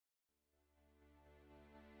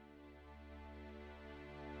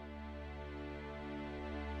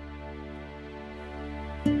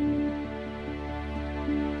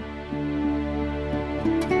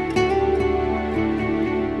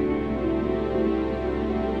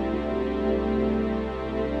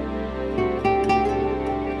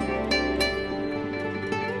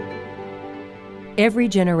Every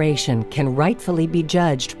generation can rightfully be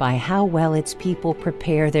judged by how well its people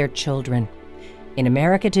prepare their children. In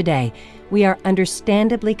America today, we are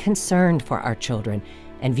understandably concerned for our children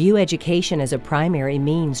and view education as a primary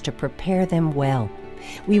means to prepare them well.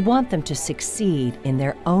 We want them to succeed in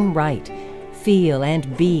their own right, feel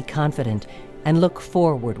and be confident, and look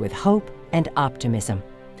forward with hope and optimism.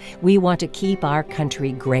 We want to keep our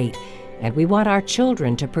country great, and we want our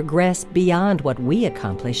children to progress beyond what we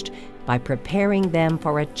accomplished by preparing them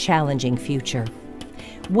for a challenging future.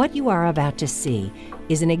 What you are about to see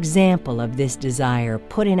is an example of this desire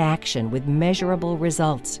put in action with measurable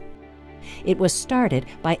results. It was started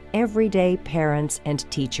by everyday parents and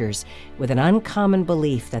teachers with an uncommon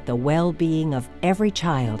belief that the well-being of every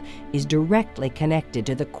child is directly connected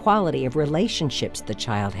to the quality of relationships the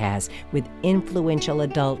child has with influential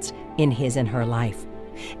adults in his and her life.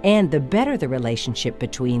 And the better the relationship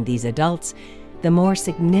between these adults, the more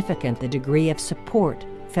significant the degree of support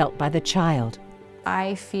felt by the child.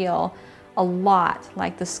 I feel a lot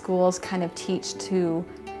like the schools kind of teach to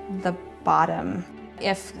the bottom.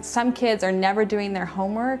 If some kids are never doing their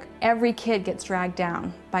homework, every kid gets dragged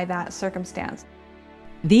down by that circumstance.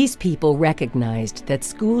 These people recognized that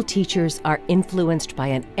school teachers are influenced by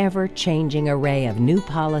an ever-changing array of new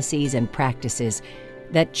policies and practices,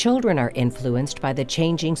 that children are influenced by the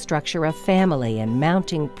changing structure of family and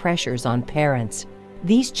mounting pressures on parents.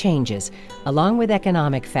 These changes, along with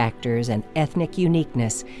economic factors and ethnic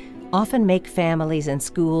uniqueness, often make families and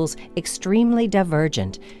schools extremely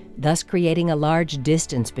divergent, thus creating a large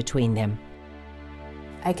distance between them.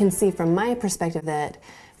 I can see from my perspective that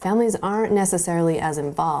families aren't necessarily as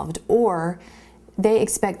involved, or they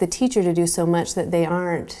expect the teacher to do so much that they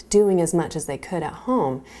aren't doing as much as they could at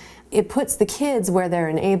home. It puts the kids where they're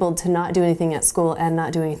enabled to not do anything at school and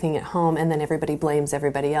not do anything at home, and then everybody blames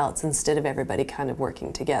everybody else instead of everybody kind of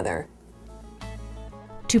working together.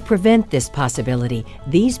 To prevent this possibility,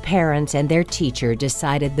 these parents and their teacher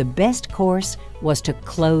decided the best course was to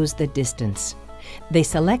close the distance. They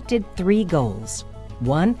selected 3 goals.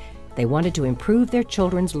 1, they wanted to improve their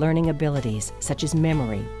children's learning abilities, such as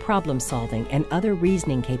memory, problem solving, and other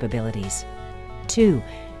reasoning capabilities. 2,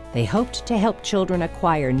 they hoped to help children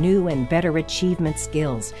acquire new and better achievement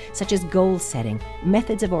skills, such as goal setting,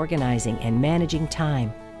 methods of organizing, and managing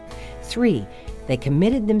time. 3, they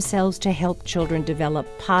committed themselves to help children develop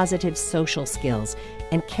positive social skills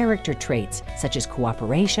and character traits such as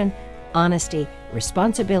cooperation, honesty,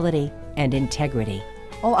 responsibility, and integrity.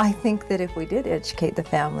 Well, I think that if we did educate the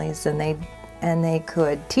families and they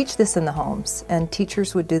could teach this in the homes, and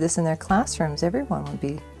teachers would do this in their classrooms, everyone would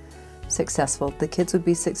be successful. The kids would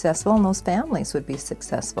be successful and those families would be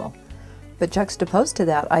successful. But juxtaposed to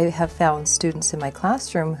that, I have found students in my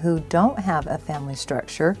classroom who don't have a family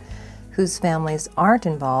structure, whose families aren't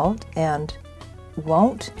involved and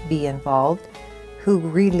won't be involved, who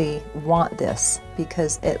really want this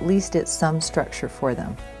because at least it's some structure for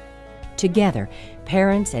them. Together,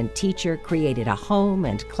 parents and teacher created a home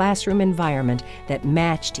and classroom environment that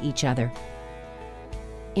matched each other.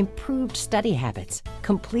 Improved study habits,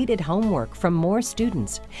 completed homework from more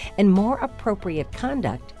students, and more appropriate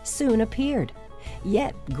conduct soon appeared.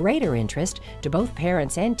 Yet greater interest to both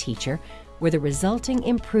parents and teacher were the resulting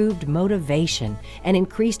improved motivation and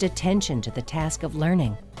increased attention to the task of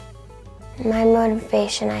learning. My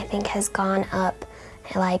motivation, I think, has gone up.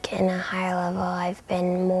 Like in a higher level, I've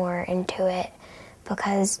been more into it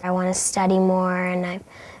because I want to study more, and I've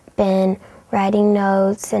been writing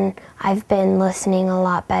notes, and I've been listening a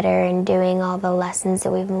lot better and doing all the lessons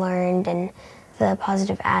that we've learned, and the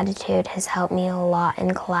positive attitude has helped me a lot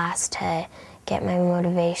in class to get my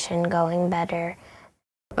motivation going better.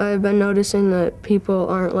 I've been noticing that people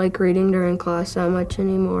aren't like reading during class that much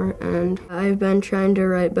anymore, and I've been trying to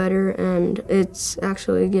write better, and it's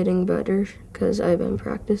actually getting better because I've been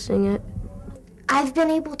practicing it. I've been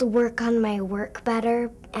able to work on my work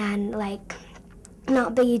better and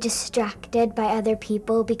not be distracted by other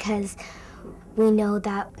people because we know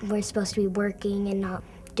that we're supposed to be working and not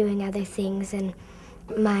doing other things. And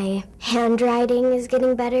my handwriting is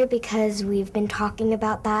getting better because we've been talking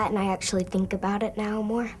about that, and I actually think about it now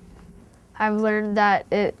more. I've learned that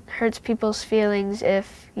it hurts people's feelings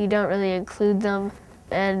if you don't really include them,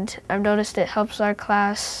 and I've noticed it helps our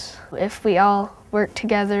class if we all work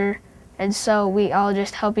together, and so we all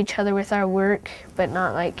just help each other with our work, but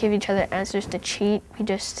not like give each other answers to cheat. We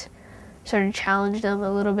just sort of challenge them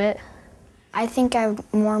a little bit. I think I'm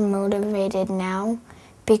more motivated now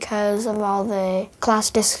because of all the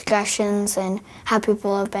class discussions and how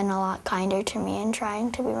people have been a lot kinder to me and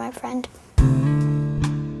trying to be my friend.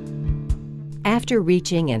 After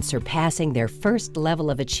reaching and surpassing their first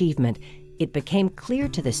level of achievement, it became clear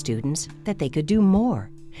to the students that they could do more.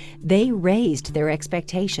 They raised their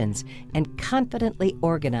expectations and confidently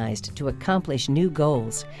organized to accomplish new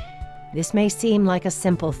goals. This may seem like a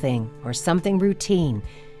simple thing or something routine,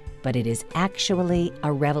 but it is actually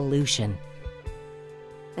a revolution.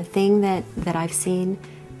 The thing that I've seen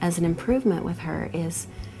as an improvement with her is,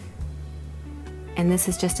 and this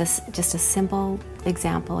is just a simple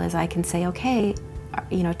example, is I can say, okay,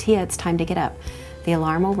 you know, Tia, it's time to get up. The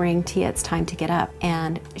alarm will ring, Tia, it's time to get up.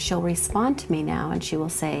 And she'll respond to me now and she will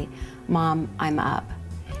say, Mom, I'm up.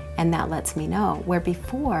 And that lets me know, where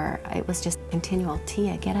before it was just continual,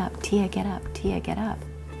 Tia, get up, Tia, get up, Tia, get up.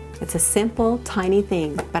 It's a simple, tiny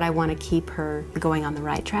thing, but I want to keep her going on the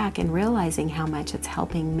right track and realizing how much it's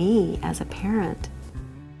helping me as a parent.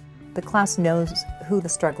 The class knows who the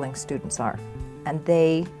struggling students are, and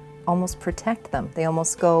they almost protect them. They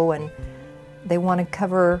almost go and they want to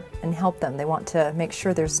cover and help them. They want to make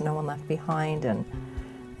sure there's no one left behind and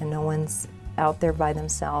no one's out there by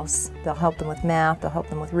themselves. They'll help them with math, they'll help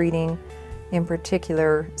them with reading. In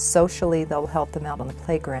particular, socially, they'll help them out on the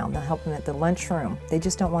playground. They'll help them at the lunchroom. They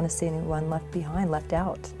just don't want to see anyone left behind, left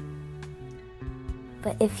out.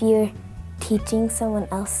 But if you're teaching someone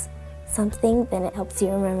else something, then it helps you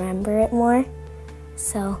remember it more.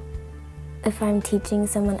 So if I'm teaching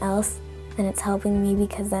someone else, then it's helping me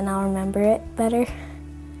because then I'll remember it better.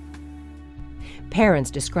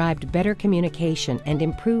 Parents described better communication and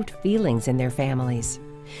improved feelings in their families.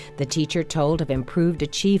 The teacher told of improved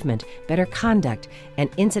achievement, better conduct, and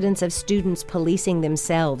incidents of students policing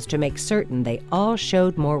themselves to make certain they all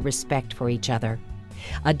showed more respect for each other.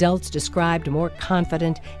 Adults described more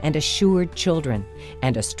confident and assured children,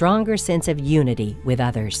 and a stronger sense of unity with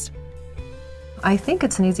others. I think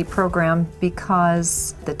it's an easy program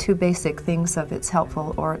because the two basic things of it's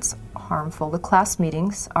helpful or it's harmful. The class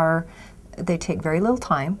meetings they take very little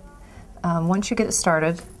time. Once you get it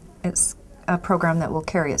started, it's a program that will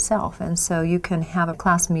carry itself, and so you can have a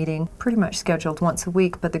class meeting pretty much scheduled once a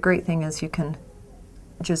week, but the great thing is you can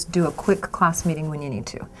just do a quick class meeting when you need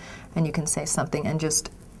to, and you can say something and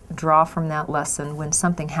just draw from that lesson when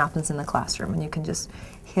something happens in the classroom, and you can just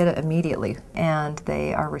hit it immediately, and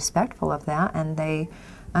they are respectful of that, and they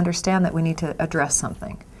understand that we need to address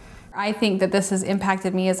something. I think that this has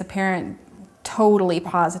impacted me as a parent totally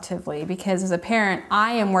positively, because as a parent,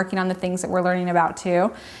 I am working on the things that we're learning about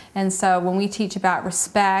too. And so when we teach about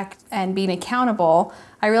respect and being accountable,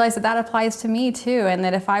 I realize that that applies to me too, and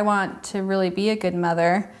that if I want to really be a good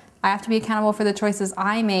mother, I have to be accountable for the choices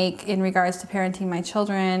I make in regards to parenting my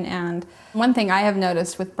children. And one thing I have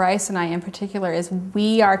noticed with Bryce and I in particular is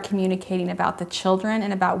we are communicating about the children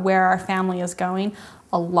and about where our family is going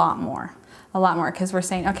a lot more, because we're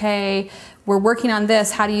saying, okay, we're working on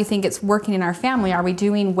this. How do you think it's working in our family? Are we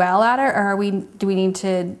doing well at it, or do we need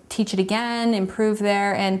to teach it again, improve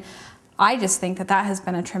there? And I just think that that has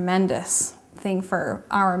been a tremendous thing for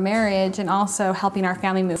our marriage and also helping our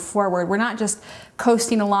family move forward. We're not just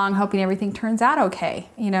coasting along hoping everything turns out okay.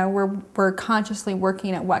 You know, we're consciously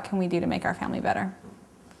working at what can we do to make our family better.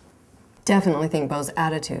 Definitely think Bo's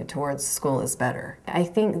attitude towards school is better. I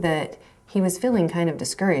think that he was feeling kind of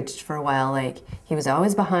discouraged for a while, like he was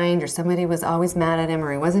always behind or somebody was always mad at him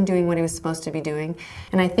or he wasn't doing what he was supposed to be doing.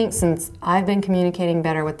 And I think since I've been communicating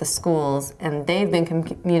better with the schools and they've been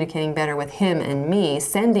communicating better with him and me,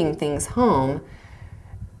 sending things home,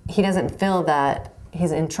 he doesn't feel that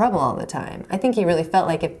he's in trouble all the time. I think he really felt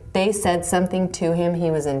like if they said something to him, he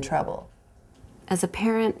was in trouble. As a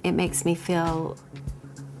parent, it makes me feel,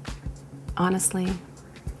 honestly,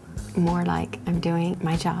 more like I'm doing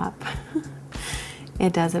my job.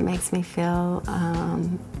 It does. It makes me feel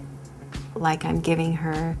like I'm giving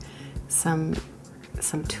her some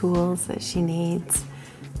tools that she needs.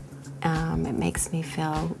 It makes me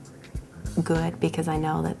feel good because I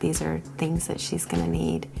know that these are things that she's going to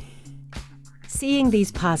need. Seeing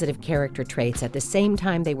these positive character traits at the same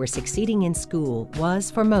time they were succeeding in school was,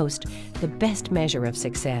 for most, the best measure of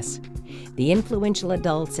success. The influential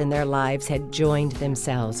adults in their lives had joined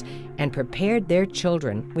themselves and prepared their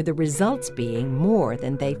children, with the results being more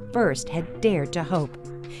than they first had dared to hope.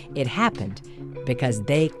 It happened because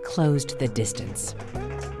they closed the distance.